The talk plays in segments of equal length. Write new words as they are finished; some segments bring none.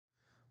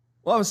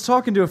Well, I was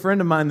talking to a friend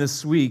of mine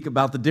this week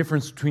about the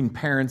difference between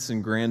parents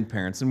and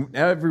grandparents. And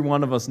every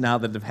one of us now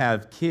that have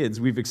had kids,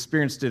 we've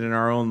experienced it in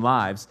our own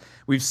lives.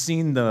 We've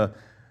seen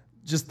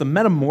just the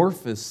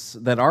metamorphosis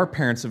that our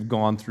parents have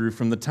gone through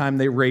from the time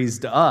they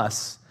raised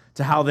us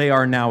to how they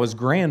are now as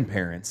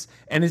grandparents.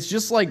 And it's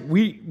just like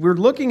we're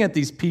looking at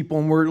these people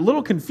and we're a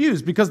little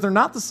confused because they're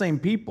not the same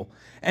people.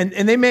 And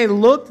they may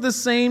look the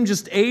same,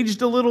 just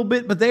aged a little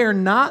bit, but they are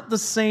not the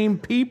same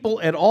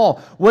people at all.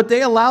 What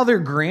they allow their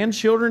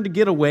grandchildren to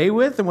get away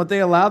with and what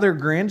they allow their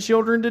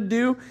grandchildren to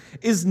do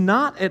is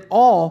not at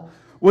all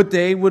what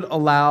they would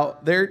allow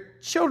their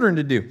children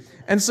to do.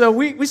 And so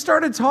we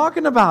started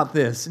talking about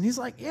this, and he's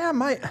like, yeah,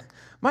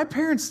 my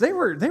parents, they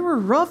were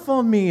rough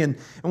on me. And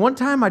one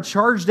time I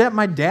charged at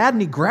my dad,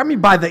 and he grabbed me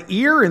by the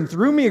ear and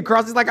threw me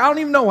across. He's like, I don't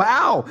even know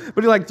how.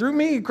 But he threw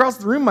me across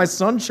the room. My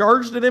son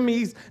charged at him.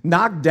 He's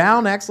knocked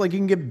down, acts like he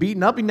can get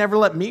beaten up. He never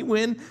let me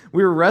win.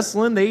 We were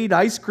wrestling. They eat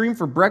ice cream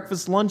for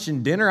breakfast, lunch,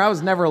 and dinner. I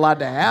was never allowed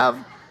to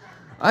have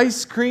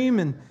ice cream.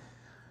 And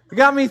it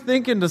got me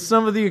thinking to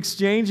some of the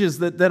exchanges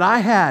that I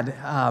had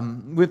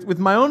with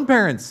my own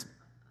parents,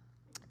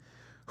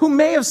 who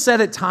may have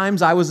said at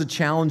times I was a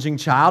challenging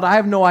child. I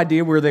have no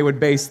idea where they would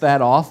base that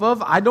off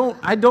of. I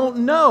don't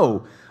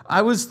know.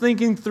 I was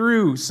thinking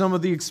through some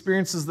of the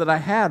experiences that I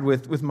had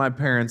with my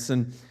parents,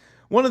 and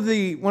one of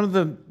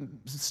the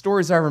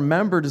stories I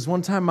remembered is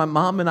one time my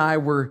mom and I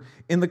were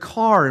in the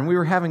car and we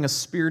were having a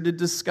spirited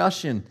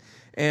discussion.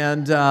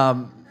 And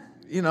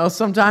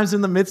sometimes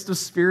in the midst of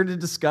spirited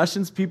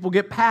discussions, people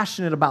get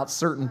passionate about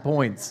certain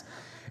points.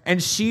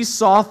 And she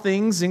saw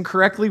things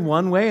incorrectly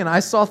one way, and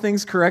I saw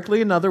things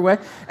correctly another way.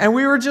 And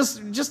we were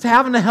just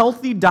having a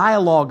healthy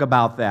dialogue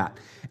about that.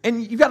 And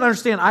you got to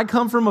understand, I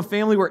come from a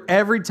family where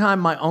every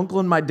time my uncle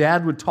and my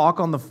dad would talk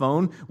on the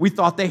phone, we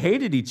thought they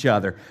hated each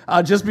other.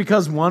 Just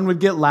because one would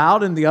get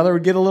loud and the other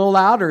would get a little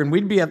louder, and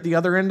we'd be at the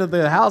other end of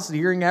the house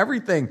hearing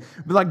everything.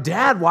 We'd be like,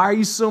 Dad, why are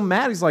you so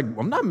mad? He's like,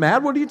 I'm not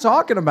mad. What are you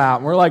talking about?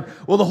 And we're like,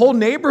 well, the whole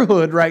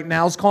neighborhood right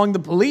now is calling the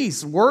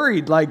police,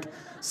 worried, like,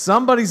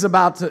 somebody's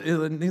about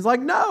to, and he's like,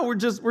 no, we're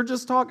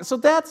just talking. So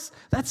that's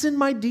in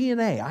my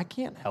DNA. I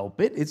can't help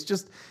it. It's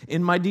just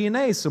in my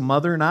DNA. So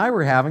Mother and I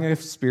were having a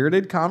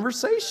spirited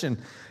conversation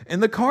in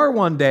the car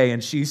one day,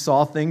 and she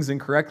saw things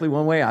incorrectly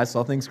one way. I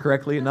saw things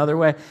correctly another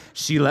way.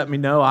 She let me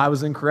know I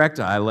was incorrect.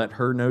 I let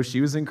her know she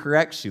was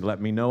incorrect. She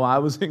let me know I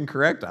was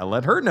incorrect. I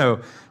let her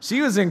know she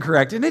was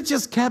incorrect. And it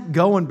just kept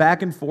going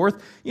back and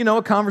forth.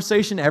 A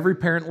conversation every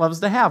parent loves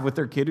to have with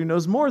their kid who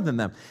knows more than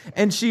them.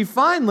 And she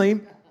finally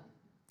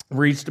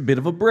reached a bit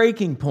of a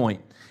breaking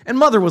point. And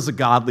Mother was a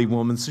godly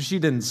woman, so she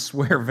didn't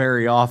swear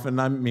very often.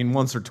 I mean,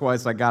 once or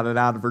twice I got it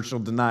out of her. She'll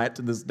deny it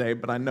to this day,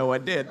 but I know I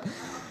did.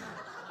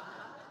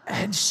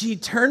 And she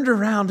turned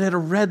around at a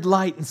red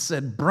light and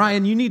said,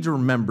 Brian, you need to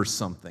remember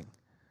something.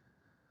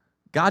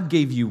 God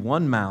gave you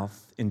one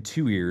mouth and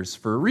two ears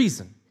for a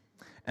reason.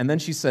 And then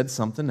she said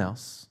something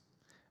else.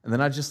 And then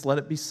I just let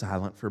it be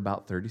silent for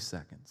about 30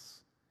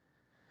 seconds.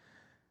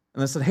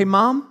 And I said, hey,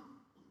 Mom?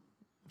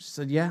 She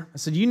said, yeah. I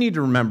said, you need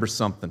to remember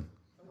something.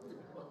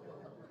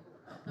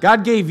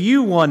 God gave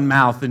you one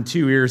mouth and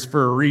two ears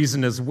for a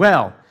reason as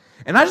well.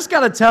 And I just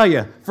got to tell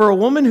you, for a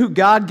woman who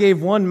God gave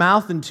one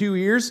mouth and two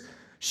ears,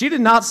 she did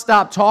not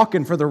stop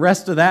talking for the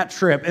rest of that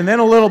trip. And then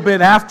a little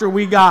bit after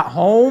we got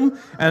home,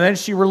 and then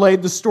she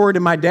relayed the story to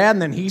my dad,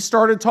 and then he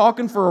started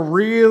talking for a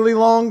really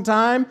long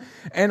time.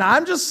 And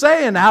I'm just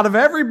saying, out of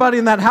everybody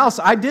in that house,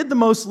 I did the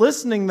most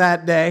listening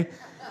that day,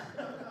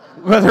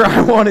 whether I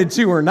wanted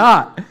to or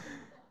not.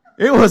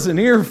 It was an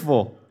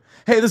earful.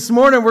 Hey, this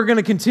morning we're going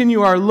to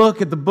continue our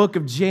look at the book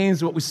of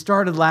James, what we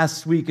started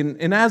last week.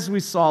 And as we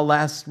saw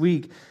last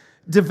week,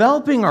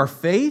 developing our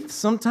faith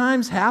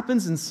sometimes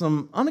happens in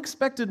some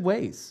unexpected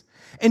ways.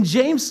 And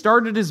James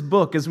started his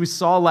book, as we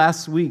saw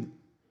last week,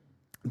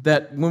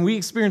 that when we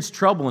experience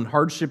trouble and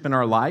hardship in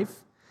our life,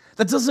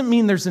 that doesn't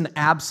mean there's an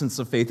absence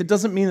of faith. It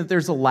doesn't mean that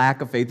there's a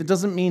lack of faith. It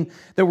doesn't mean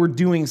that we're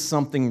doing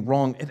something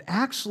wrong. It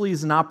actually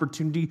is an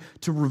opportunity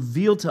to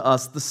reveal to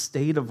us the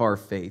state of our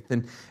faith.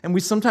 And we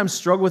sometimes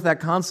struggle with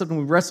that concept and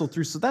we wrestle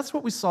through. So that's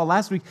what we saw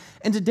last week.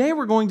 And today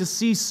we're going to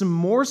see some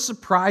more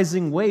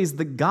surprising ways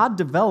that God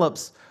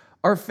develops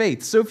our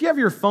faith. So if you have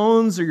your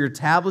phones or your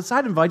tablets,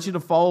 I'd invite you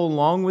to follow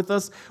along with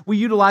us. We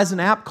utilize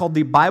an app called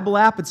the Bible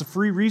app. It's a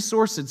free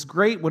resource. It's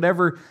great.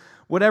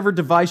 Whatever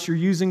device you're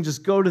using,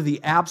 just go to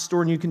the App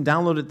Store and you can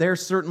download it there.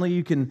 Certainly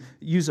you can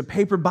use a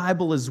paper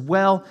Bible as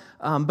well,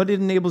 but it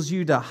enables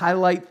you to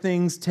highlight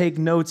things, take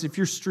notes. If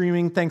you're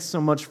streaming, thanks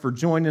so much for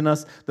joining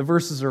us. The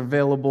verses are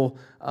available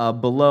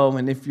below,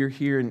 and if you're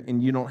here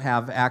and you don't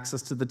have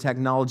access to the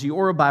technology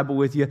or a Bible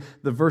with you,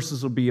 the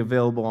verses will be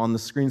available on the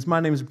screens.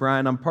 My name is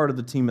Brian. I'm part of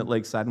the team at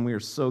Lakeside, and we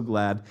are so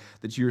glad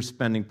that you're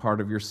spending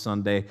part of your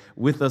Sunday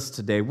with us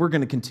today. We're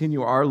going to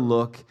continue our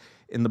look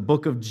in the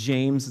book of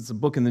James. It's a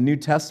book in the New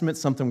Testament,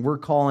 something we're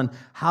calling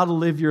How to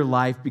Live Your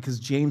Life, because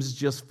James is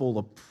just full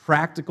of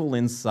practical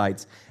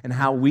insights and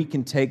how we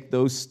can take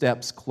those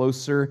steps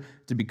closer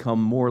to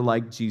become more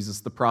like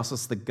Jesus, the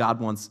process that God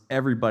wants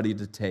everybody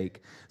to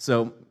take.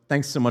 So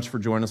Thanks so much for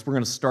joining us. We're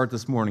going to start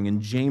this morning in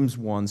James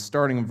 1,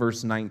 starting in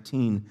verse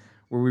 19,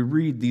 where we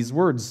read these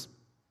words.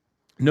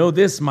 Know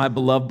this, my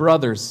beloved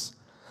brothers,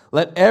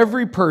 let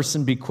every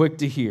person be quick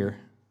to hear,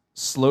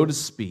 slow to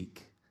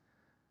speak,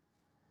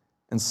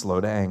 and slow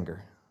to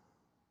anger.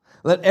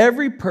 Let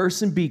every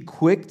person be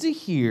quick to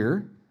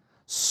hear,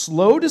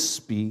 slow to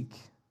speak,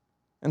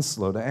 and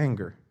slow to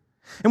anger.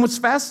 And what's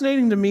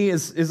fascinating to me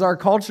is our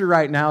culture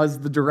right now is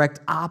the direct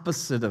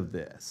opposite of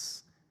this.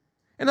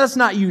 And that's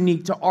not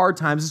unique to our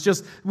times. It's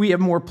just we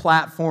have more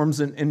platforms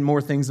and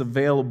more things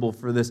available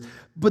for this.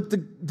 But the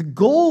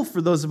goal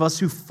for those of us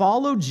who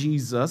follow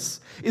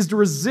Jesus is to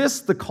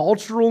resist the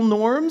cultural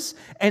norms,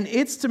 and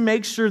it's to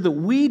make sure that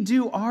we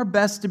do our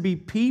best to be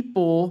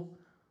people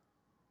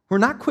who are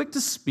not quick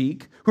to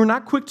speak, who are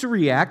not quick to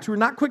react, who are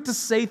not quick to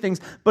say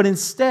things, but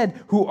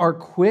instead who are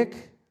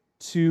quick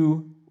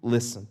to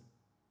listen.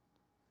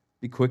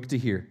 Be quick to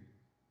hear.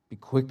 Be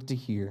quick to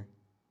hear.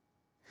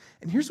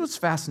 And here's what's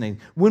fascinating.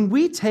 When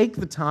we take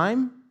the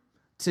time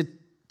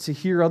to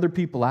hear other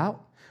people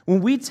out, when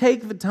we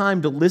take the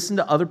time to listen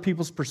to other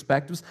people's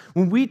perspectives,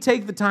 when we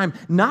take the time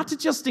not to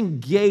just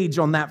engage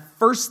on that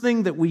first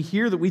thing that we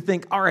hear that we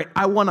think, all right,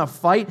 I want to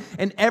fight,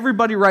 and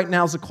everybody right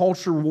now is a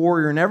culture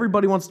warrior, and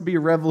everybody wants to be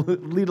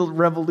lead a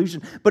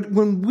revolution. But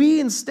when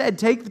we instead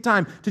take the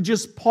time to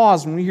just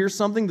pause when we hear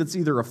something that's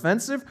either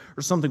offensive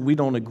or something we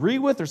don't agree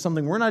with or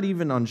something we're not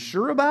even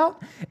unsure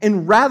about,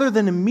 and rather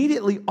than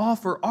immediately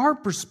offer our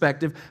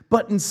perspective,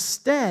 but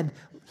instead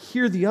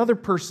hear the other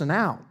person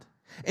out,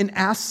 and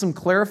ask some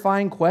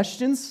clarifying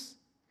questions.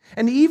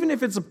 And even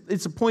if it's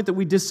a point that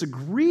we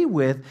disagree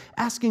with,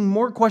 asking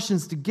more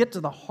questions to get to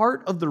the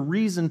heart of the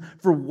reason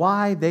for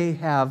why they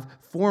have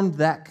formed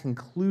that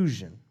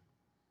conclusion.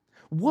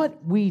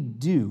 What we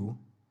do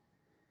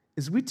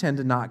is we tend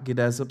to not get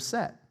as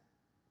upset.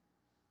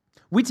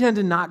 We tend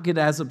to not get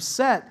as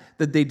upset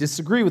that they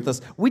disagree with us.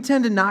 We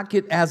tend to not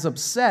get as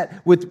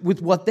upset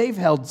with what they've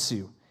held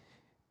to.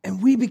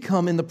 And we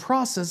become, in the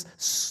process,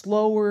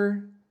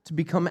 slower to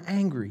become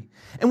angry.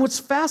 And what's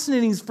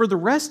fascinating is for the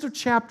rest of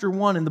chapter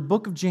 1 in the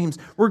book of James,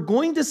 we're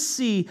going to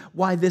see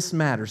why this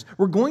matters.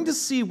 We're going to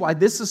see why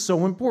this is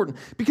so important.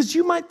 Because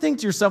you might think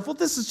to yourself, well,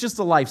 this is just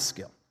a life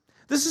skill.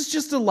 This is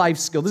just a life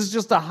skill. This is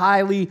just a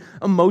highly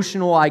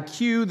emotional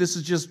IQ. This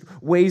is just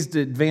ways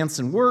to advance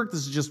in work.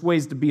 This is just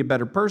ways to be a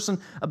better person,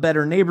 a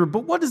better neighbor.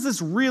 But what does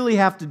this really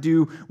have to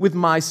do with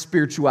my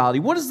spirituality?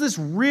 What does this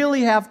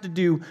really have to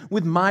do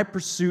with my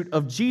pursuit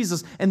of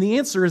Jesus? And the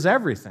answer is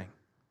everything.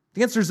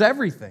 The answer is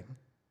everything.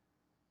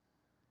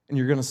 And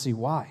you're going to see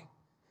why.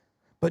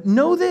 But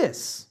know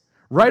this,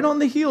 right on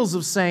the heels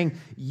of saying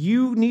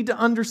you need to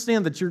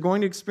understand that you're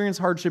going to experience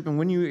hardship, and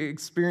when you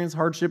experience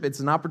hardship,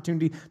 it's an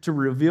opportunity to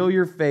reveal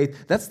your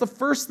faith. That's the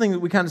first thing that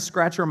we kind of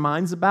scratch our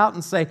minds about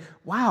and say,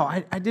 wow,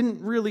 I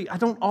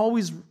don't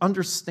always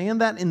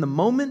understand that in the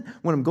moment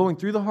when I'm going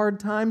through the hard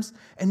times.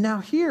 And now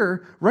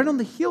here, right on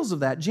the heels of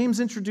that, James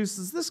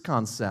introduces this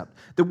concept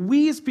that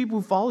we as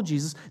people who follow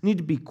Jesus need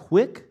to be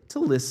quick to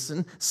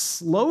listen,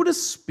 slow to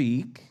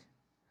speak,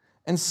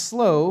 and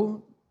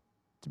slow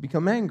to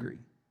become angry.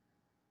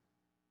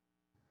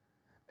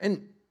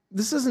 And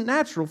this isn't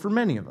natural for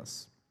many of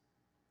us.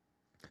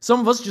 Some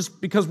of us just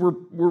because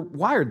we're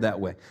wired that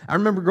way. I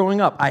remember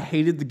growing up, I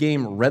hated the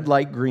game red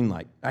light, green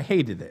light. I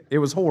hated it. It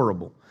was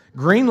horrible.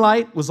 Green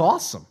light was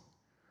awesome.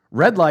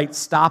 Red light,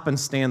 stop and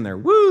stand there.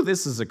 Woo,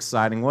 this is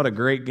exciting. What a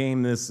great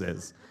game this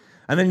is.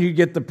 And then you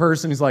get the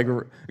person who's like,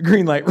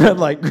 green light, red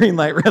light,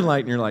 red light,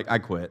 and you're like, I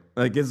quit.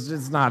 Like,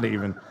 it's not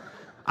even...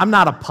 I'm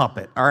not a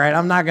puppet, all right?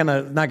 I'm not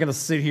gonna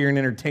sit here and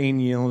entertain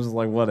you. I'm just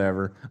like,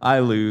 whatever. I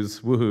lose.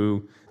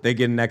 Woohoo. They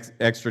get an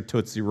extra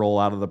Tootsie Roll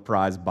out of the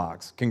prize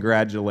box.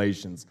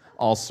 Congratulations.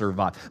 I'll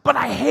survive. But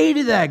I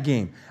hated that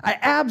game. I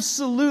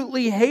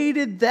absolutely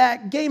hated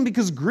that game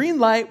because green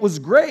light was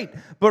great,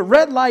 but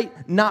red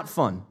light, not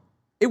fun.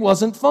 It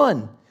wasn't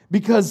fun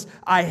because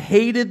I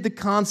hated the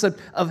concept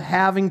of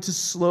having to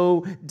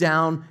slow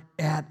down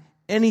at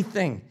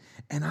anything.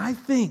 And I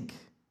think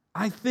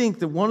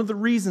that one of the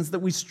reasons that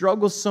we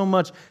struggle so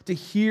much to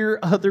hear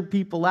other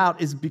people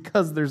out is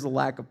because there's a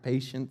lack of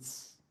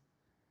patience.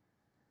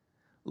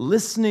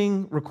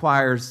 Listening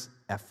requires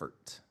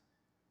effort.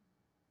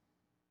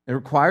 It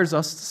requires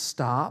us to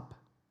stop.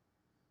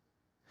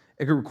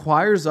 It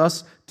requires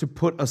us to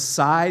put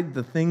aside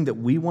the thing that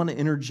we want to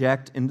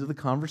interject into the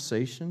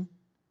conversation.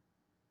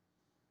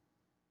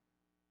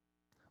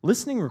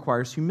 Listening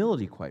requires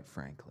humility, quite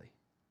frankly,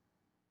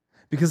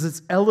 because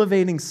it's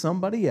elevating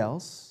somebody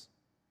else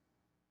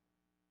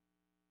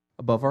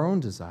above our own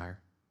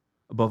desire,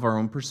 above our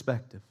own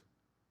perspective.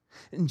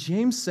 And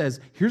James says,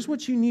 here's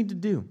what you need to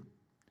do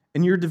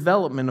in your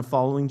development of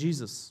following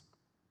Jesus.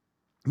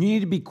 You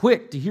need to be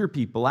quick to hear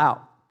people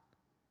out.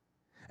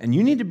 And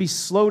you need to be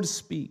slow to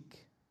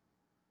speak.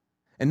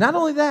 And not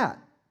only that,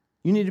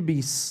 you need to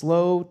be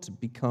slow to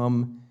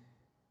become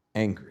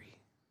angry.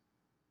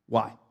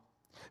 Why?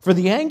 For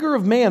the anger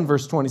of man,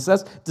 verse 20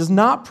 says, does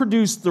not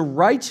produce the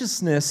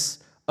righteousness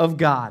of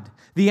God.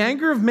 The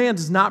anger of man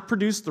does not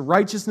produce the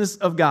righteousness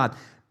of God.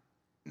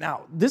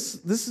 Now,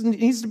 this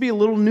needs to be a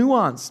little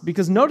nuanced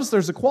because notice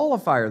there's a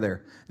qualifier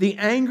there. The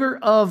anger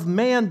of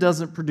man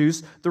doesn't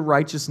produce the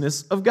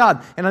righteousness of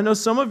God. And I know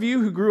some of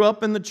you who grew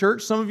up in the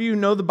church, some of you who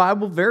know the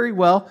Bible very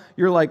well,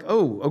 you're like,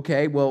 oh,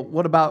 okay, well,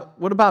 what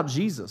about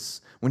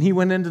Jesus? When he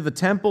went into the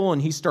temple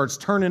and he starts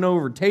turning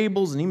over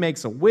tables and he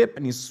makes a whip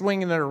and he's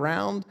swinging it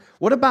around,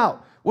 what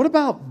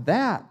about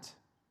that?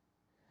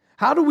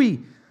 How do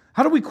we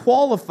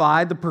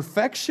qualify the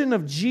perfection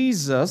of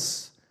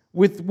Jesus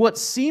with what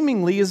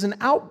seemingly is an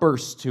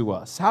outburst to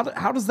us?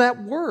 How does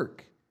that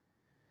work?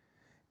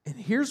 And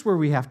here's where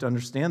we have to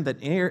understand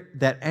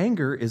that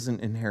anger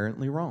isn't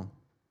inherently wrong.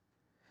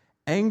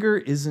 Anger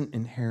isn't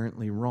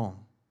inherently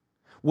wrong.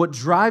 What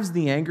drives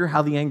the anger,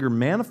 how the anger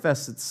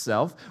manifests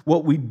itself,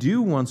 what we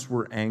do once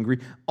we're angry,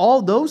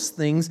 all those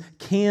things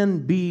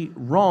can be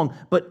wrong.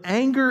 But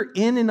anger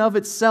in and of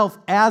itself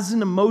as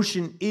an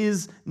emotion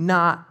is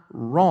not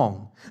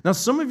wrong. Now,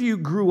 some of you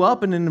grew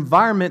up in an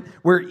environment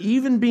where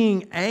even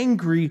being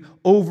angry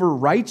over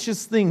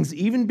righteous things,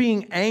 even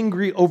being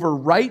angry over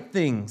right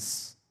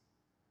things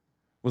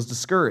was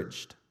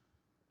discouraged.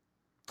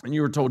 And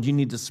you were told you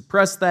need to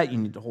suppress that, you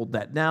need to hold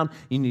that down,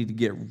 you need to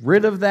get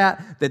rid of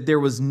that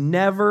there was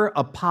never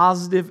a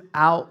positive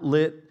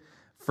outlet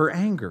for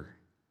anger.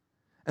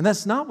 And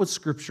that's not what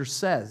Scripture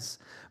says.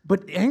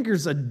 But anger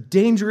is a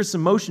dangerous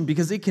emotion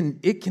because it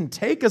can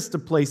take us to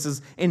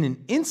places in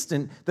an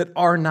instant that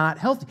are not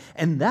healthy.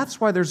 And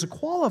that's why there's a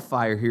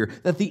qualifier here,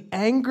 that the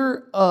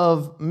anger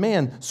of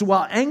man. So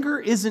while anger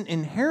isn't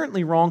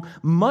inherently wrong,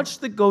 much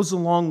that goes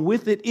along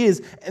with it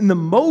is. And the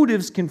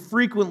motives can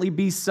frequently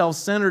be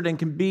self-centered and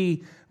can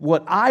be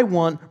what I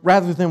want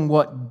rather than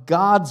what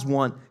God's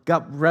want,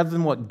 rather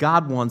than what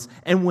God wants.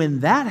 And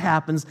when that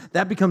happens,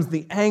 that becomes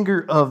the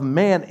anger of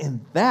man,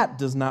 and that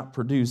does not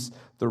produce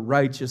the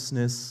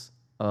righteousness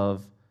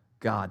of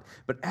God.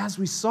 But as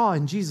we saw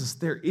in Jesus,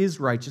 there is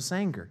righteous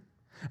anger.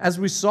 As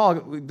we saw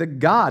that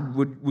God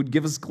would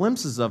give us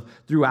glimpses of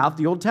throughout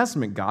the Old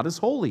Testament. God is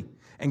holy,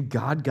 and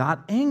God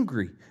got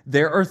angry.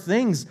 There are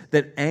things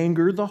that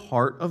anger the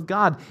heart of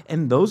God,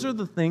 and those are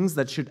the things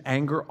that should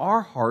anger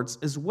our hearts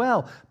as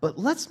well. But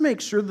let's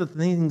make sure the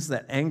things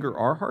that anger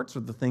our hearts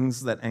are the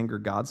things that anger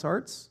God's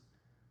hearts.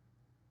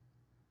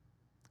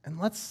 And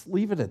let's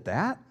leave it at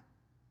that.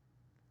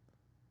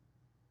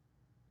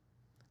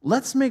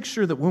 Let's make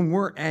sure that when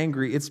we're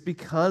angry, it's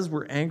because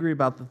we're angry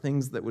about the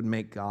things that would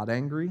make God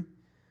angry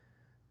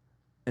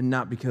and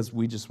not because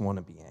we just want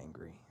to be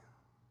angry.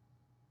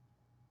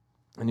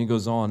 And he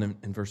goes on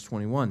in verse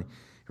 21. He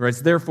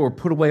writes, "Therefore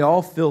put away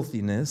all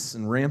filthiness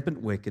and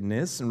rampant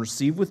wickedness and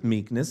receive with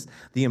meekness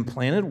the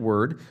implanted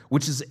word,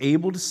 which is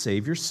able to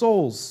save your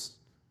souls."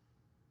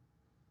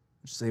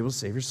 Which is able to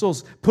save your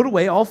souls. Put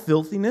away all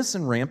filthiness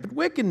and rampant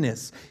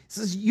wickedness. He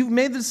says, you've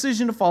made the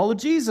decision to follow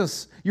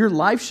Jesus. Your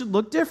life should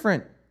look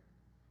different.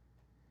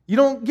 You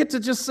don't get to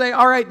just say,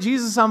 all right,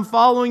 Jesus, I'm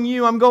following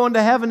you, I'm going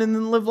to heaven, and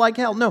then live like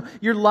hell. No,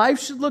 your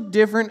life should look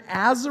different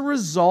as a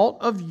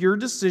result of your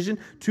decision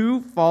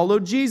to follow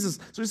Jesus.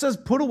 So he says,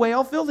 put away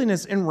all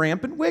filthiness and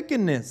rampant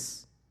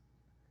wickedness.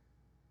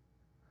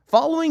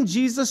 Following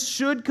Jesus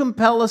should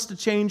compel us to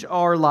change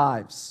our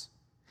lives.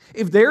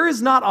 If there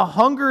is not a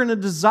hunger and a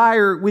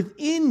desire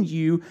within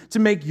you to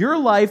make your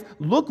life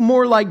look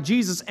more like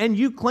Jesus, and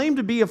you claim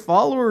to be a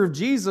follower of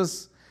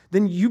Jesus,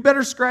 then you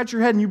better scratch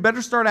your head and you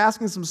better start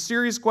asking some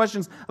serious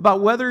questions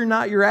about whether or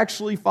not you're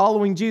actually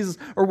following Jesus,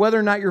 or whether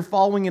or not you're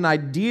following an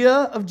idea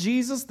of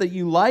Jesus that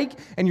you like,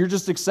 and you're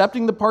just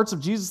accepting the parts of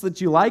Jesus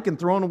that you like and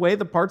throwing away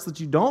the parts that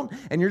you don't,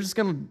 and you're just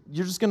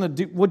gonna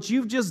do what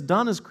you've just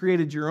done is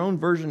created your own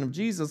version of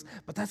Jesus,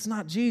 but that's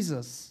not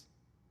Jesus.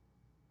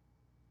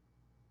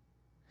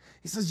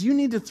 He says you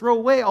need to throw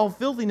away all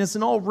filthiness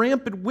and all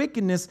rampant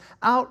wickedness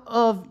out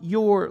of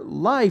your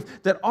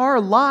life, that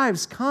our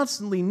lives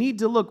constantly need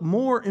to look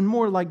more and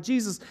more like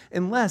Jesus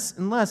and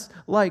less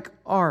like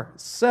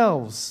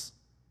ourselves.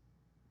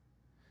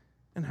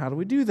 And how do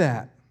we do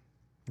that?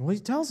 Well, he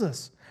tells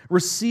us,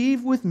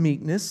 receive with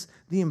meekness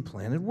the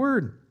implanted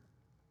word.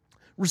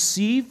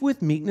 Receive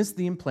with meekness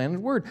the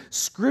implanted word.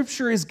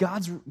 Scripture is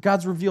God's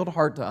revealed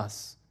heart to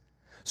us.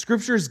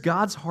 Scripture is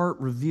God's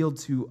heart revealed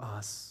to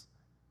us.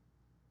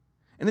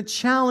 And it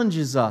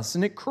challenges us,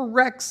 and it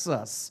corrects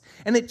us,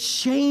 and it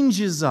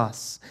changes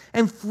us.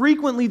 And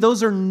frequently,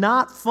 those are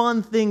not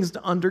fun things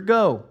to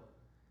undergo.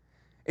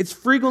 It's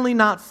frequently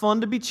not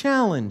fun to be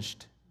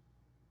challenged.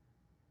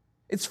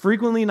 It's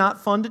frequently not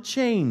fun to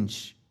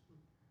change.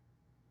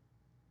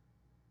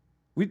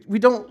 We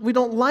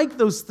don't like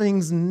those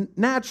things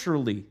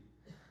naturally.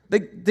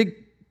 They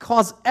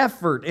cause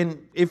effort,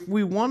 and if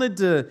we wanted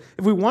to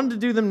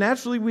do them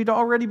naturally, we'd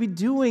already be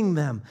doing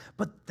them.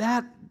 But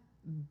that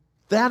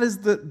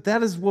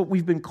is what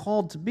we've been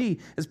called to be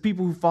as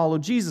people who follow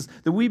Jesus,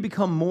 that we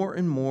become more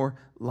and more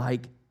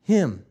like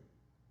Him.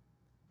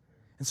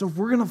 And so if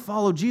we're going to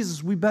follow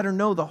Jesus, we better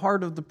know the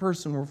heart of the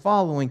person we're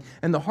following.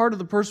 And the heart of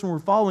the person we're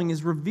following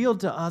is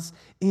revealed to us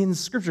in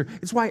Scripture.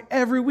 It's why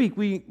every week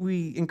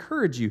we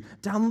encourage you,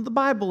 download the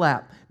Bible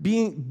app,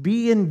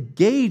 be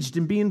engaged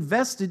and be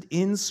invested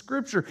in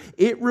Scripture.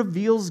 It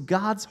reveals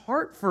God's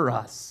heart for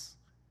us.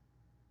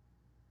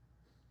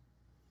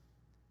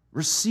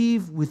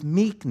 Receive with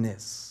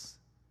meekness.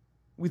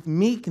 With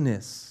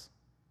meekness.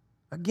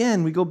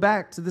 Again, we go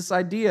back to this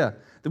idea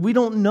that we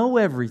don't know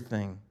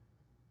everything.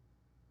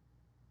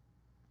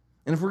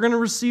 And if we're going to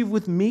receive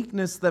with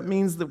meekness, that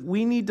means that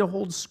we need to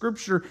hold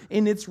Scripture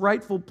in its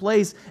rightful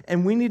place,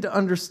 and we need to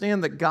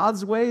understand that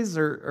God's ways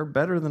are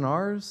better than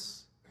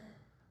ours,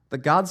 that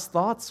God's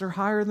thoughts are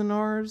higher than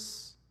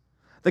ours,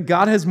 that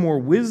God has more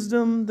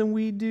wisdom than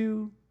we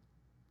do.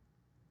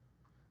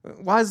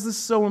 Why is this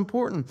so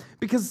important?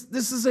 Because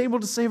this is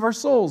able to save our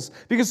souls.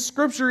 Because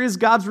Scripture is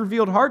God's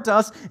revealed heart to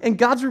us, and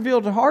God's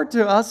revealed heart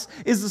to us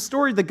is the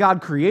story that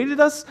God created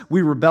us,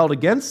 we rebelled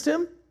against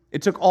Him,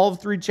 it took all of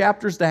 3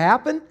 chapters to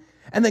happen,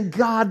 and then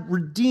God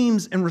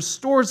redeems and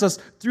restores us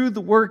through the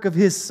work of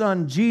His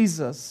Son,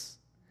 Jesus.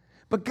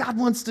 But God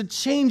wants to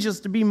change us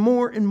to be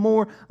more and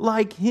more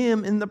like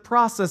Him in the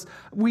process.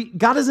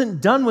 God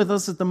isn't done with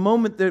us at the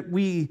moment that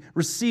we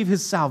receive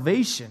His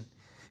salvation.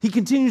 He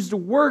continues to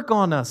work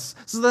on us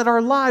so that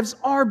our lives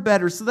are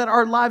better, so that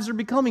our lives are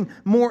becoming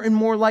more and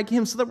more like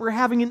Him, so that we're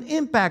having an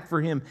impact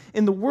for Him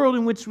in the world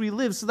in which we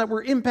live, so that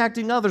we're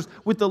impacting others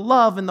with the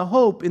love and the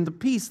hope and the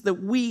peace that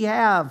we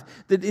have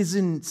that is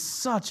in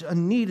such a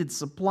needed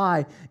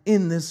supply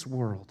in this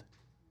world.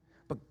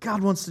 But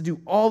God wants to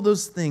do all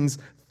those things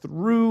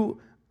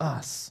through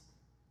us.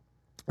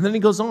 And then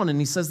He goes on and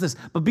He says this,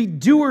 but be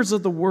doers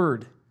of the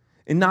word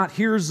and not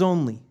hearers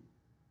only,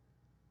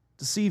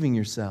 deceiving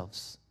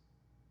yourselves.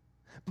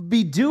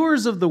 Be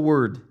doers of the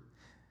word,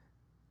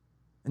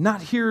 and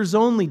not hearers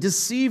only,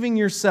 deceiving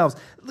yourselves.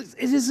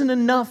 It isn't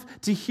enough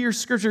to hear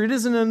Scripture. It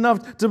isn't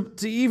enough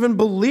to even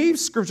believe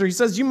Scripture. He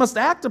says you must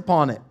act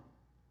upon it.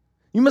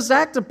 You must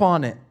act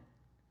upon it.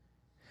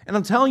 And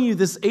I'm telling you,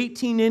 this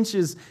 18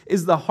 inches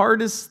is the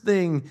hardest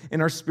thing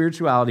in our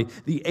spirituality.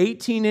 The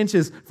 18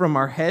 inches from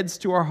our heads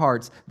to our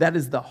hearts, that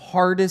is the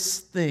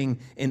hardest thing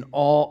in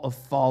all of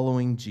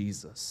following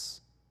Jesus.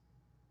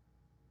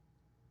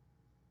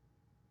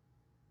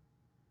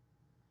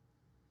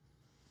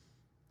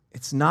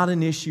 It's not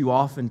an issue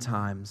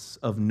oftentimes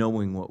of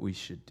knowing what we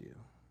should do.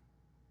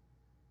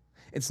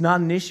 It's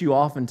not an issue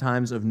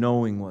oftentimes of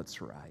knowing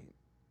what's right.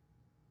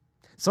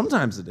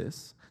 Sometimes it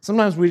is.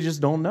 Sometimes we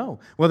just don't know.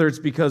 Whether it's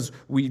because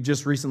we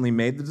just recently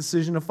made the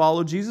decision to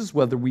follow Jesus,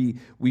 whether we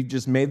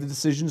just made the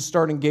decision to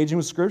start engaging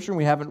with Scripture and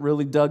we haven't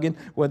really dug in,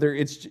 whether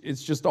it's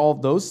just all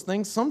of those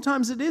things.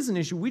 Sometimes it is an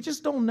issue. We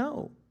just don't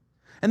know.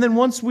 And then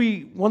once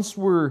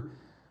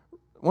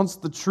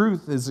the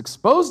truth is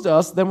exposed to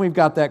us, then we've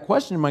got that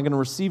question, am I going to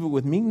receive it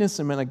with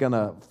meekness? Am I going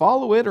to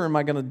follow it, or am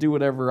I going to do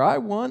whatever I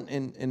want?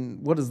 And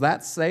what does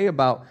that say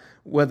about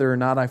whether or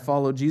not I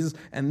follow Jesus?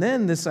 And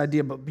then this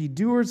idea, but be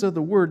doers of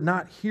the word,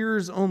 not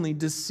hearers only,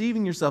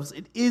 deceiving yourselves.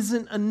 It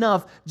isn't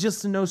enough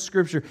just to know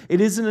Scripture. It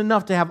isn't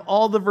enough to have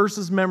all the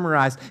verses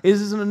memorized. It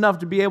isn't enough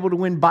to be able to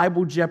win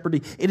Bible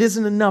Jeopardy. It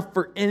isn't enough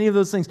for any of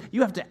those things.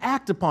 You have to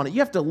act upon it. You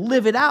have to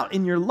live it out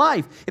in your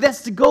life. It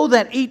has to go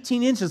that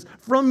 18 inches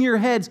from your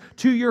heads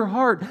to your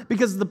heart,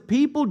 because the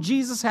people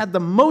Jesus had the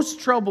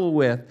most trouble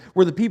with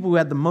were the people who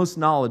had the most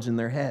knowledge in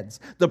their heads.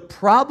 The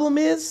problem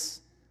is,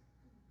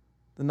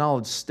 the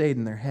knowledge stayed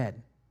in their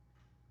head,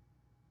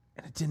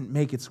 and it didn't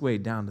make its way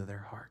down to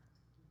their heart.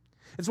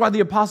 It's why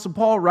the Apostle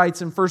Paul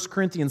writes in 1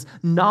 Corinthians,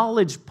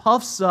 knowledge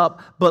puffs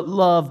up, but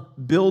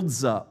love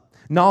builds up.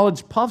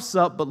 Knowledge puffs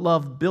up, but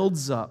love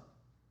builds up.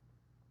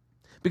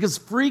 Because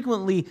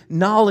frequently,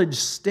 knowledge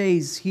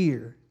stays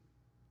here.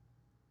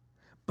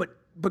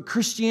 But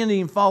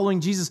Christianity and following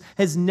Jesus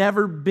has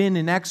never been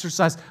an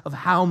exercise of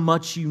how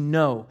much you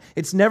know.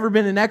 It's never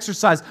been an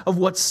exercise of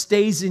what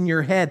stays in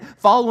your head.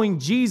 Following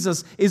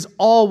Jesus is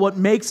all what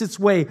makes its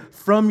way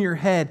from your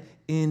head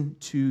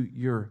into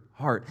your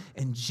heart.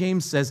 And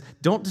James says,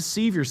 don't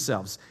deceive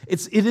yourselves.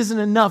 It isn't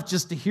enough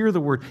just to hear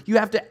the word. You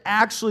have to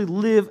actually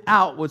live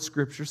out what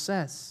Scripture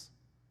says.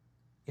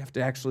 You have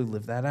to actually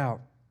live that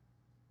out.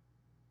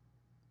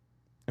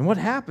 And what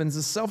happens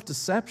is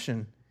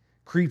self-deception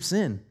creeps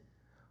in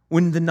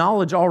when the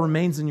knowledge all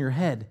remains in your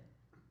head.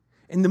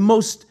 And the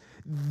most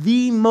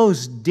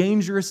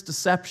dangerous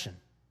deception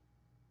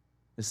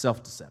is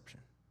self-deception.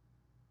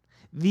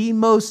 The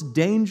most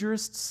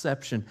dangerous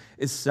deception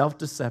is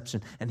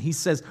self-deception. And he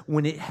says,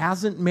 when it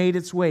hasn't made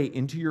its way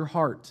into your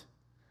heart,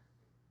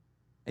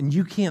 and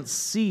you can't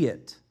see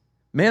it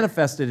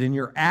manifested in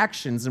your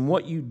actions and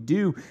what you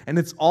do, and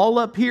it's all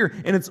up here,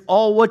 and it's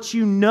all what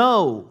you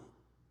know,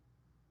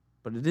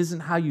 but it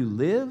isn't how you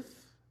live,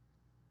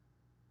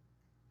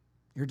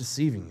 you're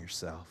deceiving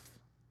yourself.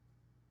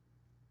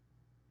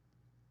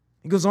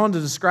 He goes on to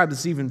describe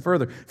this even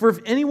further. For if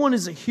anyone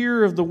is a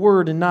hearer of the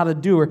word and not a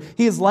doer,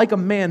 he is like a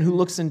man who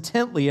looks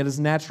intently at his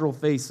natural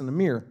face in a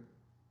mirror.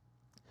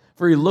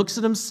 For he looks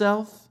at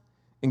himself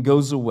and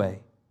goes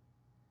away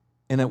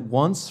and at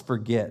once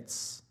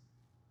forgets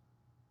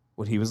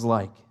what he was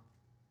like.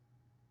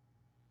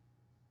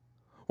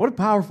 What a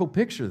powerful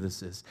picture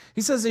this is.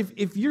 He says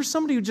if you're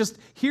somebody who just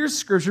hears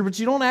Scripture, but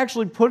you don't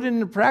actually put it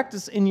into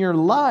practice in your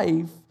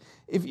life,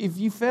 if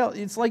you fail,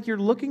 it's like you're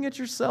looking at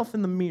yourself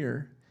in the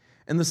mirror,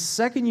 and the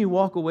second you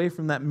walk away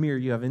from that mirror,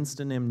 you have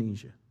instant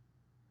amnesia.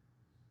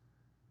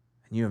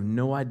 And you have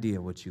no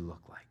idea what you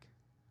look like.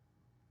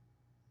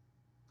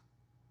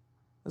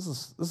 This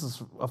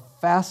is a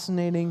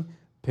fascinating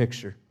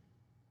picture.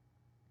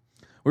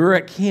 We were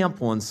at camp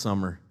one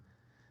summer,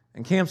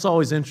 and camp's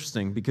always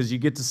interesting because you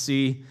get to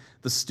see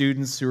the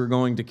students who are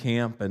going to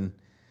camp, and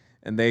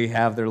they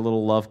have their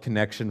little love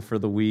connection for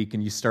the week,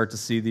 and you start to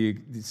see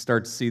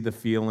the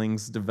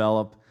feelings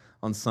develop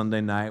on Sunday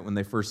night when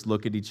they first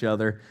look at each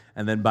other,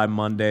 and then by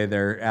Monday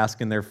they're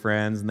asking their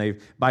friends,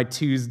 and by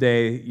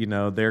Tuesday,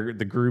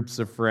 the groups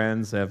of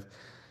friends have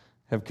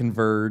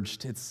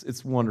converged.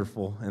 It's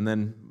wonderful, and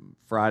then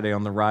Friday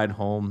on the ride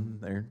home,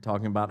 they're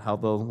talking about how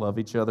they'll love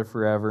each other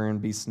forever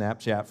and be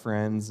Snapchat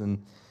friends,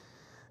 and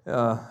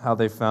how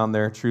they found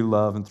their true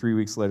love, and 3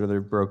 weeks later they're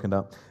broken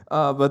up.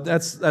 But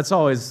it's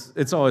always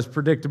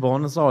predictable,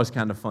 and it's always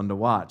kind of fun to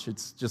watch.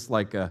 It's just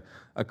like a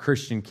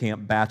Christian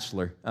camp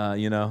bachelor,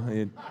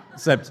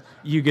 except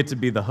you get to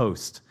be the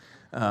host.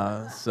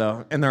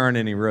 And there aren't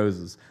any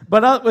roses.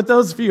 But with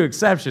those few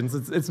exceptions,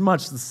 it's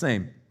much the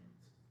same.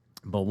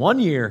 But one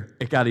year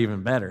it got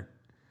even better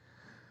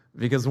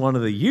because one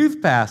of the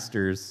youth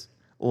pastors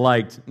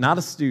liked, not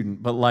a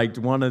student, but liked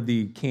one of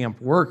the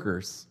camp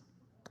workers.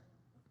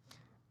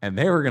 And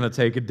they were going to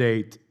take a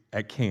date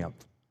at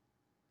camp.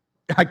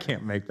 I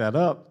can't make that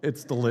up.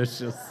 It's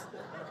delicious.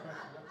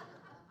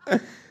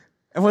 And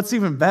what's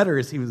even better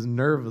is he was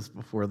nervous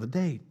before the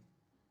date.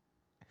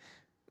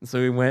 And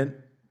so he went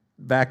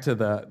back to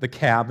the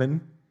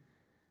cabin,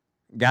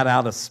 got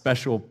out a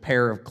special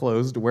pair of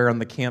clothes to wear on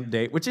the camp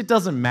date, which it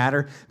doesn't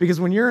matter because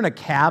when you're in a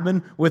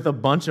cabin with a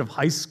bunch of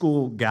high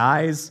school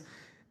guys,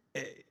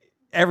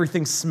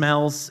 everything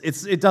smells.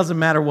 It doesn't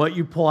matter what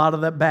you pull out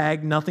of that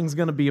bag. Nothing's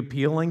going to be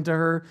appealing to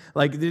her.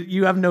 Like,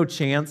 you have no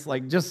chance.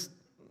 Like, just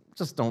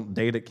don't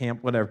date at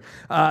camp, whatever.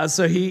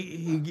 So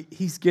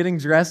he's getting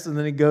dressed, and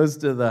then he goes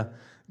to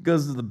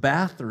the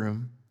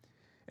bathroom,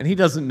 and he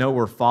doesn't know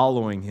we're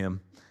following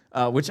him,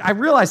 which I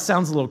realize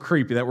sounds a little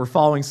creepy that we're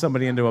following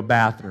somebody into a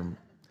bathroom.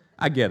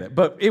 I get it,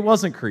 but it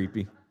wasn't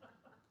creepy.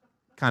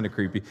 Kind of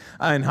creepy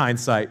in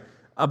hindsight.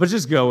 But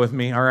just go with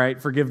me, all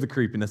right? Forgive the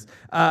creepiness.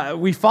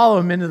 We follow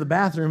him into the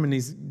bathroom, and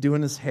he's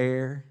doing his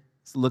hair.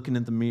 He's looking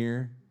at the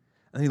mirror.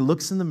 And he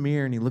looks in the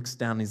mirror, and he looks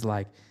down, and he's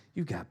like,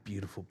 "You've got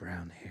beautiful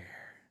brown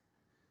hair."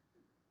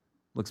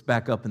 Looks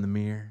back up in the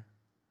mirror,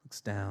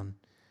 looks down.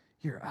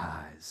 "Your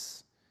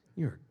eyes,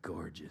 you're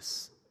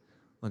gorgeous."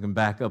 Looking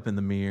back up in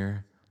the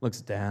mirror,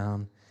 looks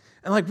down.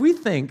 And we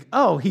think,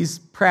 oh, he's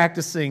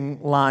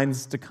practicing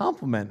lines to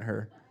compliment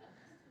her.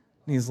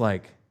 And he's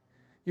like,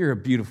 "You're a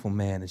beautiful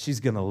man, and she's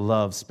going to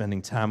love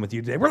spending time with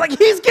you today." We're like,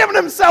 he's giving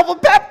himself a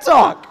pep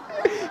talk.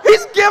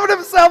 He's giving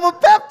himself a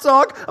pep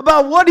talk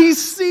about what he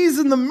sees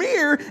in the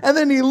mirror, and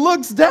then he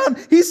looks down.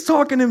 He's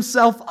talking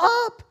himself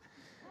up.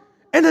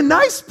 And a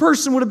nice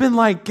person would have been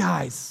like,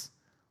 "Guys,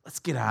 let's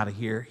get out of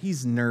here.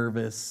 He's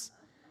nervous.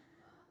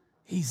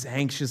 He's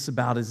anxious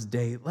about his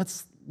date.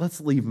 Let's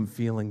leave him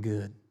feeling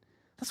good."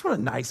 That's what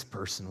a nice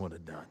person would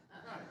have done.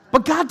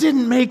 But God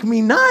didn't make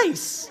me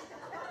nice.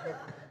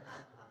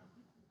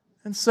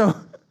 And so,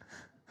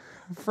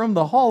 from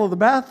the hall of the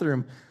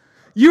bathroom,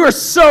 "You are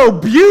so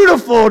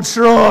beautiful,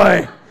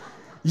 Troy.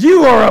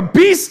 You are a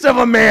beast of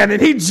a man."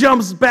 And he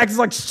jumps back. He's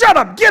like, "Shut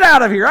up, get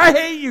out of here. I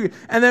hate you."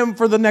 And then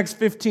for the next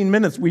 15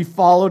 minutes, we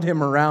followed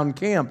him around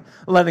camp,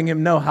 letting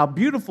him know how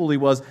beautiful he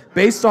was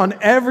based on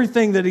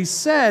everything that he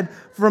said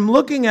from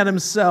looking at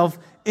himself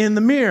in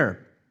the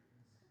mirror.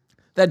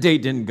 That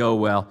date didn't go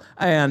well,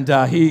 and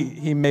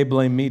he may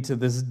blame me to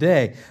this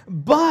day.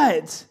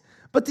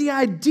 But the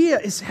idea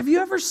is, have you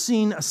ever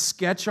seen a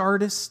sketch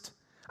artist?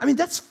 I mean,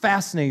 that's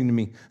fascinating to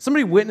me.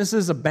 Somebody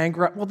witnesses a bank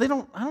robbery.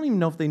 Well, I don't even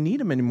know if they need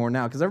them anymore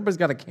now because everybody's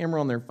got a camera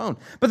on their phone.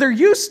 But there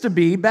used to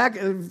be, back,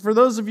 for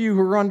those of you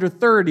who are under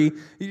 30,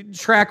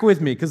 track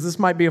with me because this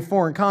might be a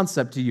foreign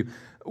concept to you.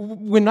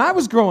 When I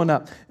was growing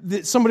up,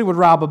 somebody would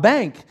rob a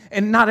bank,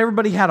 and not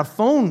everybody had a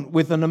phone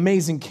with an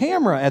amazing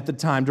camera at the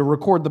time to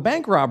record the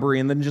bank robbery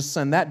and then just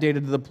send that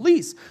data to the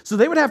police. So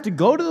they would have to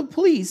go to the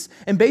police,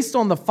 and based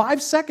on the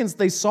 5 seconds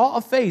they saw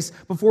a face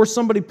before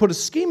somebody put a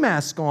ski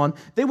mask on,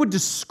 they would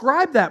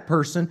describe that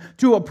person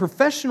to a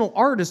professional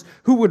artist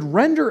who would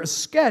render a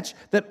sketch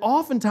that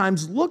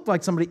oftentimes looked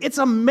like somebody. It's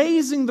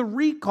amazing the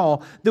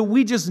recall that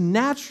we just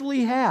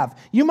naturally have.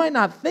 You might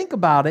not think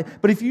about it,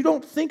 but if you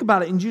don't think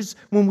about it, and just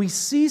when we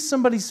see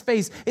somebody's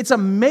face, it's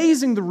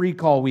amazing the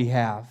recall we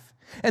have.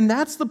 And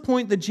that's the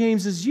point that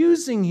James is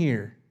using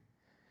here.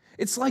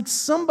 It's like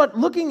somebody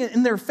looking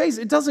in their face,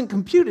 it doesn't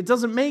compute, it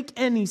doesn't make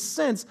any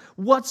sense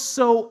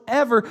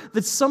whatsoever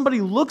that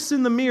somebody looks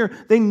in the mirror,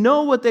 they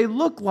know what they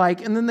look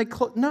like, and then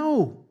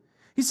no.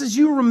 He says,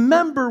 you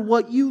remember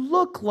what you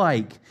look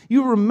like.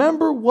 You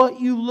remember what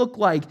you look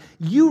like.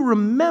 You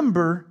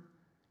remember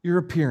your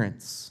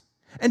appearance.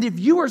 And if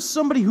you are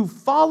somebody who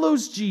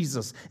follows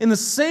Jesus, in the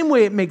same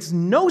way it makes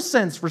no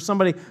sense for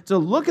somebody to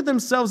look at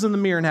themselves in the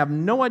mirror and have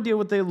no idea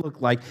what they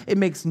look like, it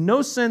makes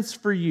no sense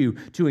for you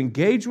to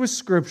engage with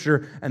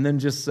Scripture and then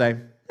just say,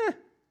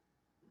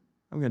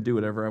 I'm going to do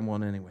whatever I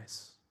want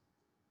anyways.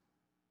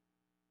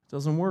 It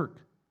doesn't work.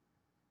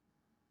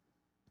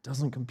 It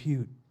doesn't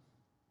compute.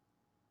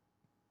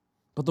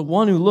 But the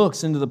one who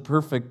looks into the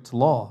perfect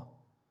law,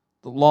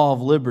 the law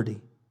of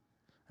liberty,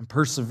 and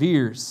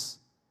perseveres,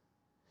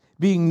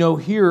 being no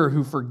hearer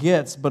who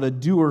forgets, but a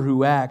doer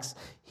who acts,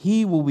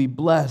 he will be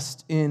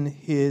blessed in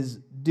his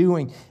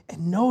doing.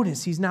 And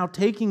notice, he's now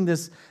taking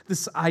this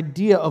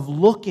idea of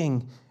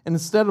looking, and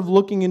instead of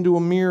looking into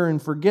a mirror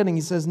and forgetting,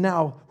 he says,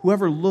 now,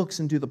 whoever looks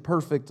into the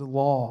perfect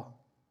law,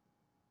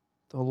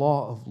 the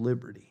law of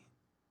liberty.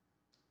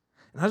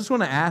 And I just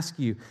want to ask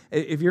you,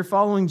 if you're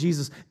following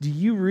Jesus, do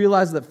you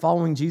realize that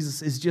following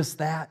Jesus is just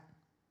that?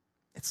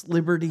 It's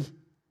liberty.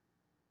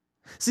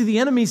 See, the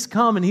enemy's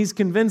come and he's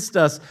convinced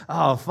us,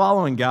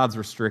 following God's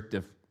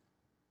restrictive.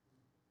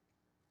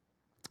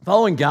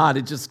 Following God,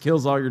 it just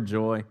kills all your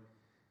joy.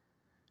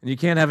 And you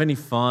can't have any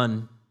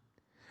fun.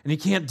 And you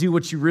can't do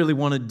what you really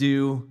want to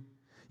do.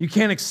 You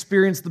can't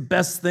experience the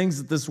best things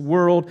that this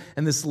world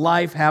and this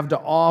life have to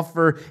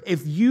offer.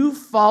 If you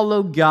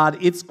follow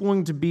God, it's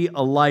going to be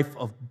a life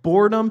of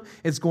boredom.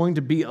 It's going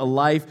to be a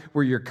life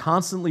where you're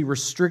constantly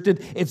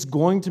restricted. It's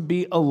going to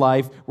be a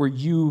life where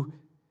you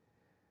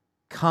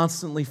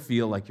constantly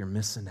feel like you're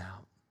missing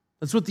out.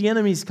 That's what the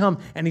enemy's come,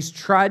 and he's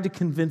tried to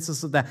convince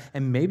us of that,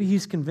 and maybe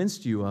he's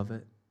convinced you of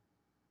it.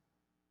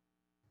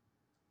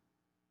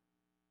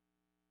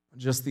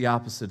 Just the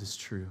opposite is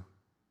true.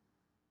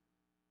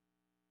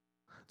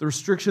 The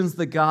restrictions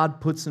that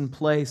God puts in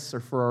place are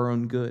for our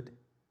own good.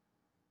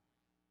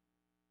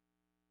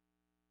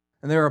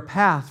 And they're a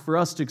path for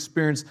us to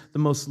experience the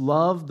most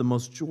love, the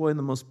most joy, and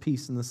the most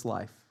peace in this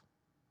life.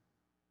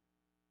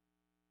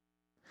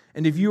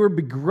 And if you are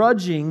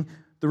begrudging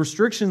the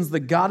restrictions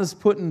that God has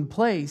put in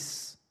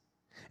place,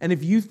 and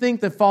if you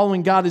think that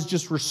following God is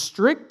just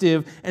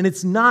restrictive and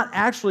it's not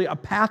actually a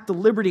path to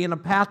liberty and a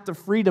path to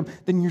freedom,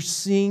 then you're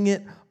seeing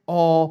it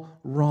all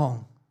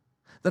wrong.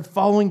 That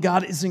following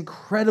God is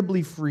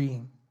incredibly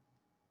freeing.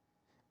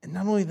 And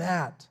not only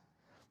that,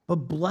 but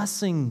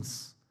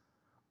blessings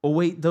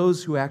await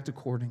those who act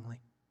accordingly.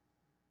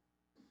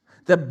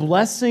 That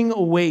blessing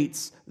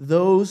awaits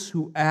those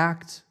who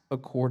act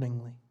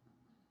accordingly.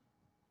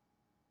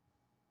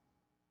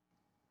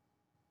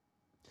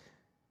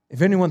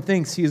 If anyone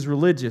thinks he is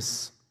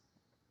religious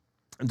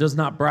and does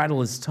not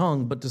bridle his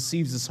tongue but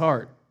deceives his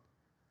heart,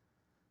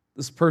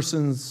 this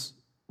person's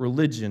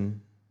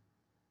religion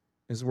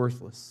is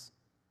worthless.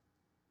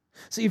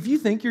 See, if you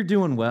think you're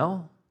doing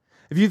well,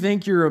 if you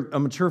think you're a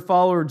mature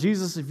follower of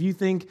Jesus, if you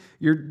think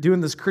you're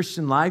doing this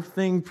Christian life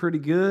thing pretty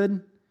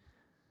good,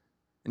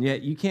 and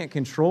yet you can't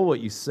control what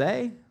you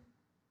say,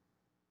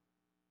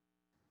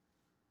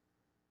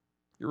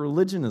 your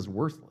religion is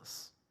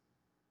worthless.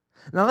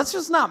 Now,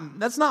 that's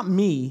not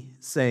me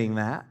saying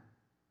that.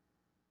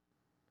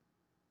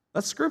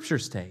 That's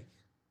Scripture's take.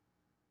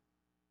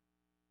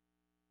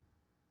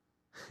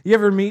 You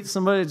ever meet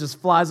somebody that just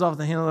flies off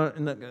the handle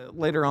and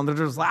later on they're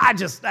just like,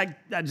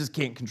 I just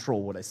can't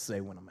control what I say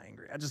when I'm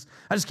angry. I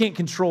just can't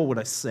control what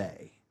I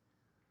say.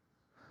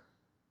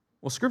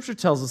 Well, Scripture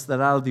tells us that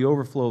out of the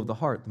overflow of the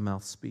heart, the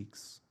mouth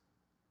speaks.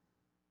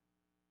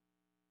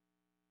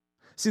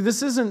 See,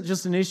 this isn't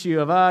just an issue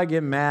of, I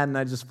get mad and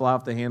I just fly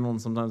off the handle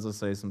and sometimes I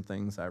say some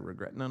things I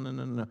regret.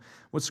 No.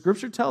 What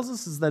Scripture tells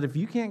us is that if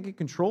you can't get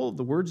control of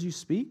the words you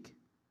speak,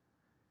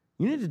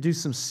 you need to do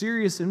some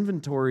serious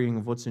inventorying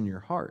of what's in your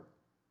heart.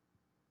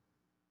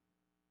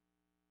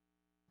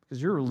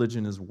 Because your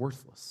religion is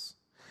worthless.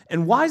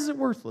 And why is it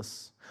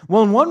worthless?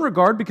 Well, in one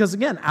regard, because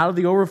again, out of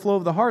the overflow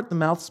of the heart, the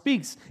mouth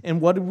speaks. And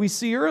what did we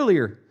see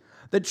earlier?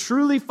 That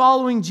truly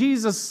following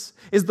Jesus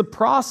is the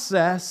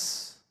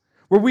process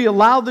where we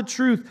allow the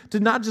truth to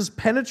not just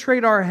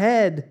penetrate our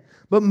head,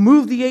 but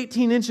move the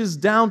 18 inches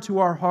down to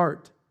our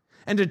heart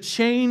and to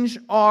change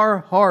our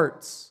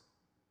hearts.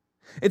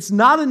 It's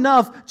not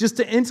enough just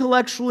to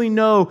intellectually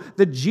know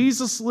that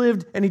Jesus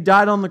lived and He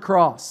died on the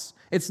cross.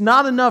 It's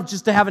not enough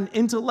just to have an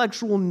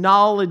intellectual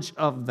knowledge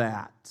of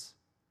that.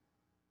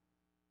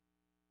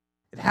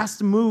 It has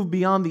to move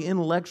beyond the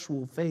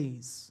intellectual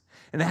phase.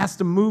 And it has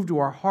to move to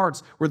our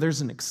hearts where there's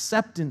an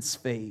acceptance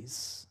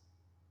phase.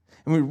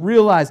 And we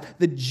realize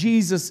that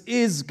Jesus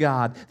is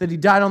God, that He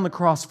died on the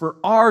cross for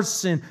our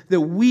sin,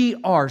 that we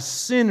are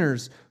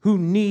sinners who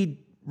need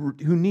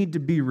to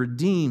be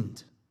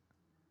redeemed.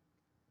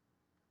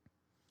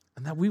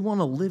 And that we want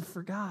to live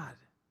for God.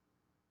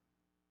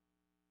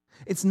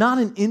 It's not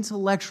an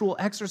intellectual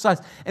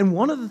exercise. And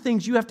one of the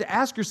things you have to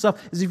ask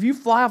yourself is if you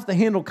fly off the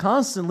handle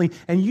constantly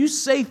and you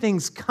say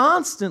things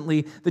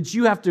constantly that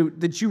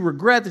you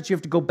regret, that you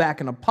have to go back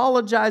and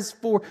apologize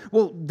for,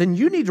 well, then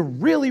you need to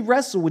really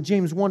wrestle with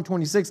James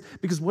 1:26,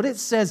 because what it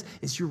says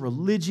is your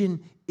religion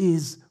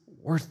is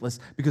worthless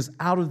because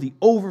out of the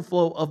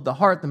overflow of the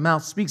heart, the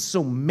mouth speaks.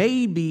 So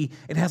maybe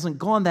it hasn't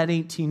gone that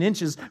 18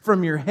 inches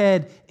from your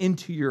head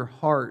into your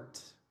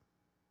heart.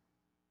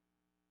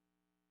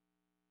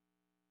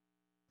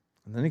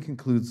 And then he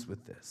concludes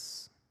with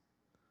this.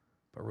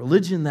 But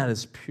religion that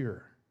is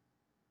pure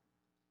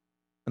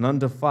and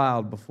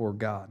undefiled before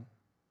God,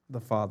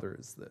 the Father,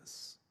 is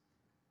this: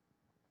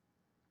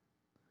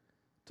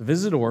 to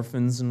visit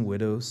orphans and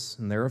widows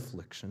in their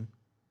affliction,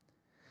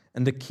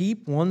 and to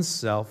keep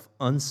oneself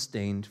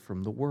unstained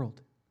from the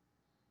world.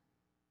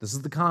 This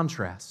is the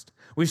contrast.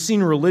 We've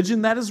seen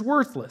religion that is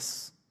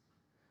worthless,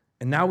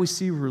 and now we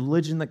see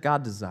religion that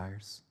God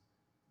desires.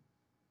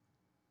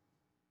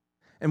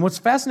 And what's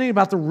fascinating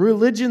about the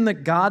religion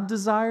that God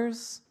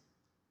desires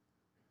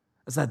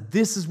is that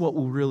this is what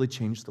will really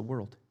change the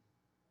world.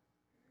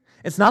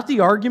 It's not the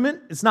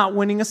argument. It's not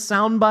winning a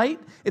soundbite.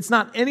 It's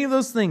not any of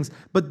those things.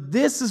 But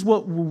this is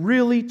what will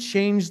really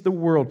change the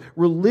world.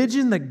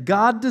 Religion that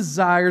God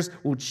desires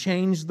will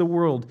change the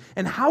world.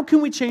 And how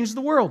can we change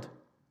the world?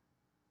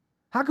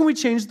 How can we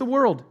change the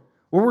world?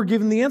 Well, we're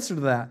given the answer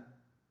to that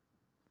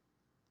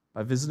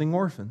by visiting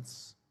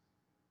orphans,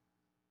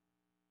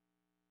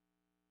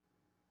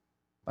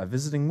 by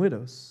visiting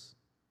widows,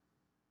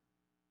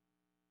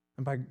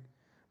 and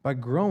by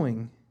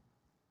growing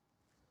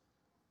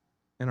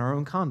in our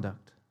own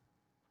conduct.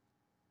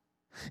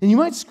 And you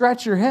might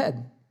scratch your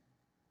head.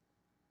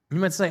 You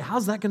might say,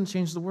 how's that going to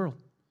change the world?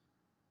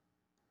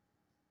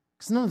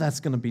 Because none of that's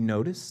going to be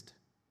noticed.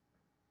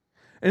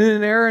 And in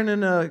an era and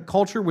in a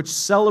culture which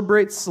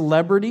celebrates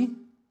celebrity,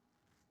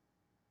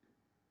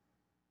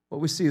 what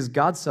we see is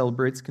God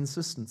celebrates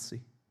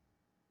consistency.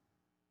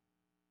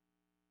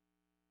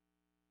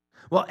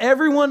 While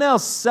everyone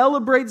else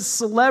celebrates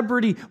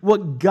celebrity,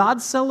 what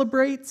God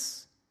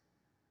celebrates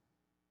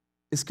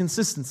is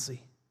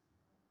consistency.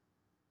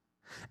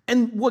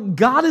 And what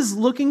God is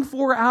looking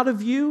for out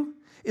of you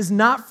is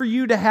not for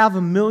you to have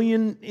 1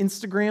 million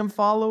Instagram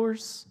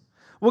followers.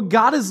 What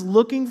God is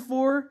looking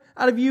for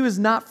out of you is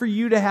not for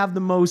you to have the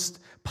most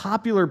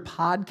popular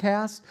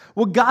podcast.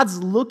 What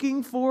God's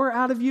looking for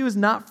out of you is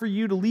not for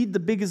you to lead the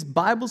biggest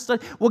Bible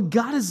study. What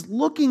God is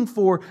looking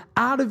for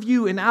out of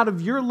you and out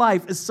of your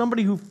life as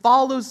somebody who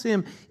follows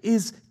Him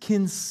is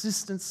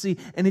consistency.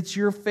 And it's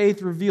your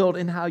faith revealed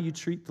in how you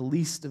treat the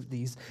least of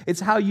these.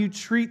 It's how you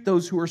treat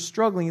those who are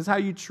struggling. It's how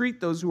you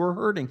treat those who are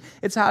hurting.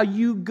 It's how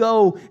you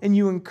go and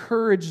you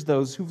encourage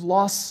those who've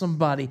lost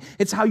somebody.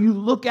 It's how you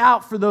look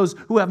out for those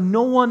who have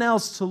no one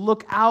else to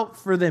look out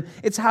for them.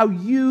 It's how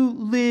you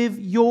live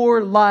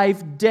your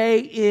life day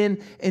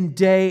in and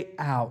day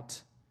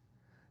out.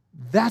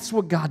 That's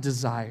what God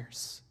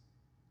desires.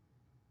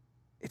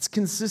 It's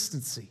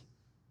consistency,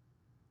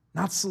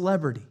 not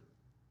celebrity.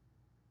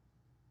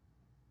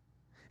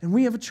 And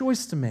we have a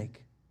choice to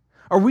make.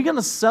 Are we going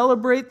to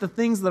celebrate the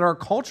things that our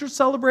culture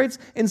celebrates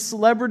in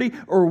celebrity,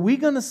 or are we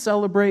going to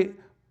celebrate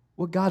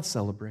what God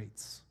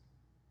celebrates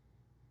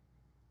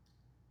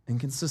in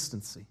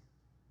consistency?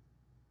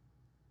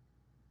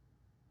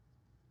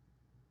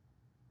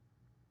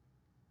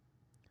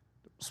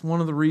 It's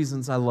one of the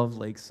reasons I love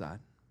Lakeside,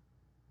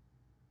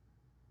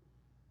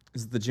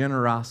 is the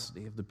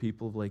generosity of the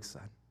people of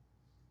Lakeside.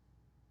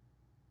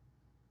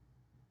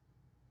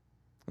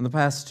 In the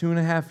past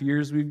 2.5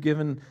 years, we've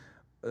given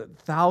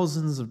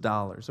thousands of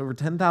dollars, over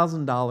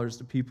 $10,000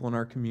 to people in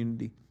our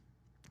community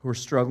who are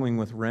struggling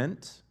with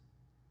rent,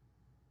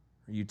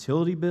 or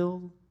utility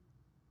bill,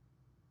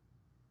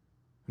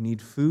 who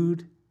need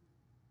food,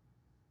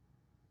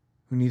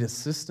 who need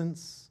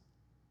assistance.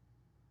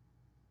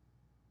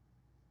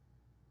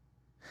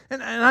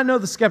 And I know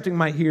the skeptic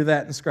might hear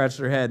that and scratch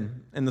their head,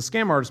 and the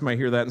scam artist might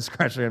hear that and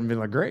scratch their head and be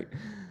like, great.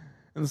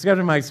 And the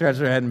skeptic might scratch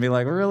their head and be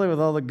like, really, with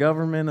all the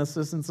government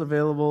assistance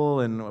available,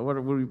 and what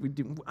do we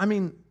do? I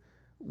mean,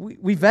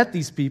 we vet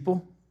these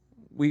people.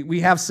 We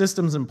have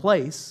systems in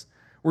place.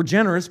 We're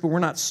generous, but we're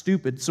not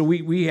stupid. So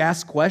we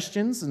ask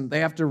questions, and they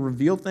have to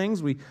reveal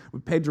things. We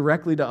pay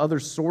directly to other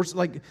sources.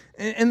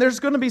 And there's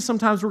going to be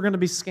sometimes we're going to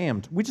be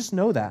scammed. We just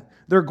know that.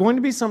 There are going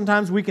to be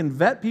sometimes we can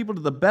vet people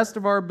to the best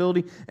of our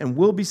ability, and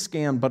we'll be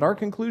scammed. But our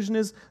conclusion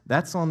is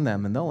that's on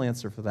them, and they'll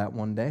answer for that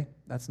one day.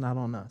 That's not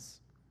on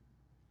us.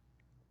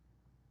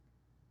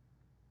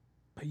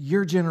 But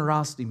your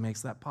generosity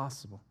makes that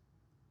possible.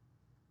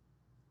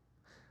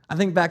 I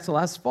think back to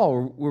last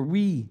fall where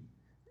we,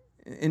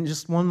 in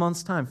just 1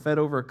 month's time, fed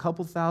over a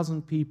couple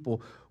thousand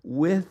people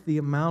with the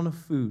amount of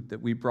food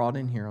that we brought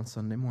in here on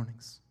Sunday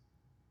mornings.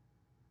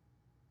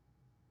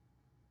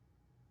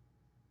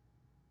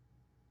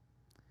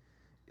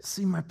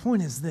 See, my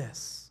point is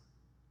this.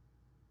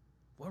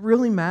 What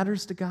really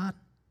matters to God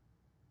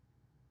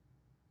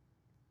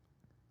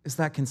is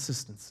that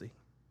consistency.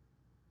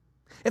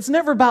 It's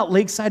never about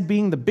Lakeside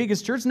being the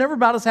biggest church. It's never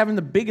about us having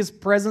the biggest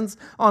presence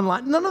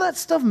online. None of that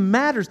stuff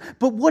matters.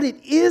 But what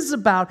it is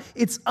about,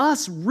 it's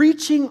us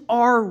reaching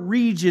our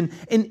region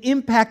and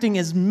impacting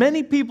as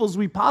many people as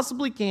we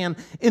possibly can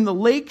in the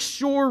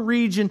Lakeshore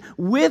region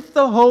with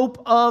the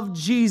hope of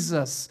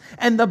Jesus.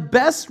 And the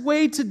best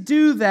way to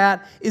do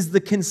that is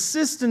the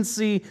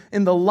consistency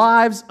in the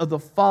lives of the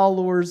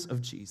followers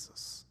of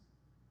Jesus.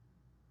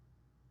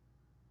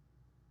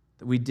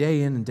 That we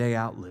day in and day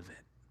out live it.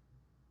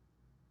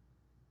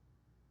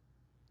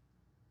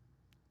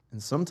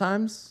 And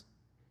sometimes,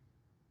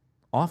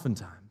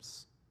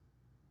 oftentimes,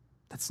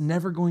 that's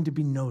never going to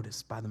be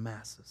noticed by the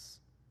masses.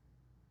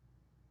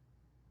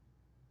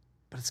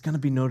 But it's going to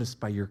be noticed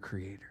by your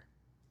Creator.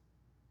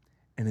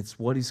 And it's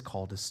what He's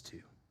called us to.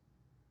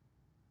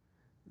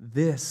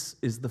 This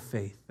is the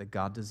faith that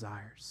God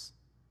desires.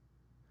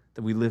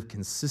 That we live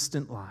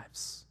consistent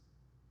lives.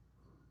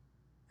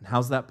 And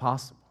how's that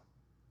possible?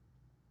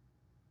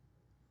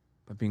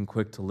 By being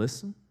quick to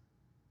listen.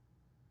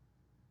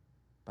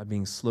 By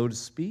being slow to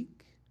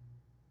speak,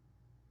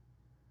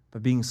 by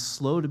being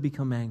slow to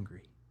become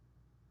angry,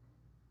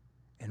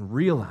 and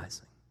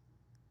realizing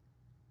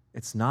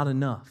it's not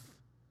enough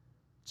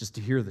just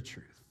to hear the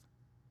truth,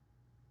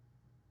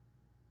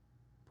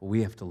 but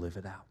we have to live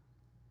it out.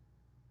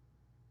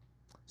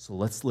 So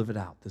let's live it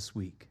out this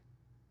week,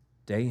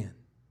 day in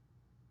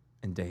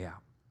and day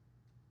out.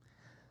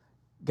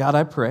 God,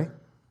 I pray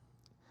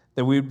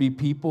that we would be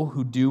people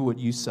who do what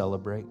you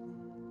celebrate.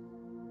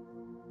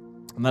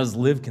 And that is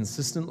live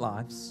consistent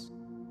lives.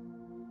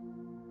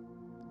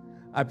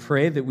 I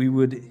pray that we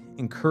would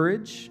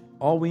encourage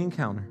all we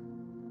encounter.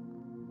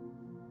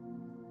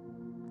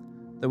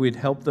 That we'd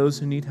help those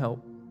who need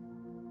help.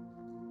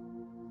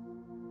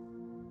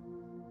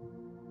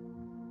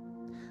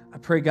 I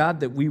pray, God,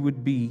 that we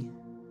would be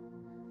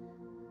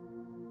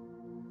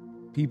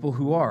people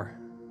who are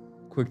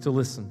quick to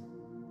listen,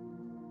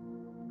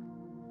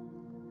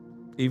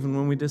 even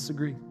when we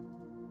disagree.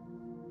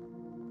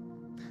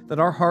 That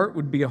our heart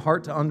would be a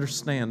heart to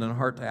understand and a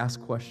heart to ask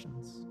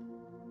questions.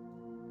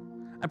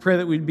 I pray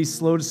that we'd be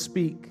slow to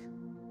speak,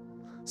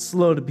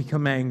 slow to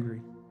become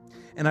angry.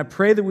 And I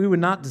pray that we would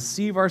not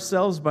deceive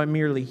ourselves by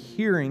merely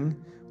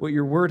hearing what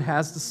your word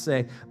has to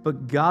say,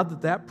 but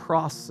God, that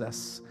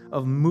process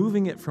of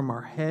moving it from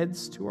our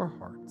heads to our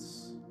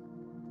hearts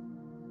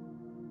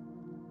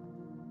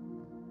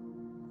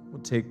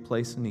will take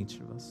place in each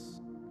of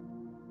us.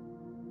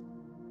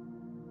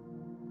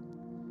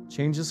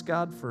 Change us,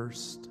 God,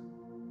 first.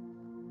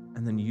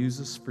 And then use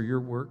us for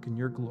your work and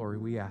your glory,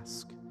 we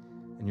ask.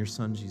 In your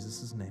Son,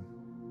 Jesus' name,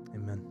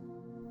 amen.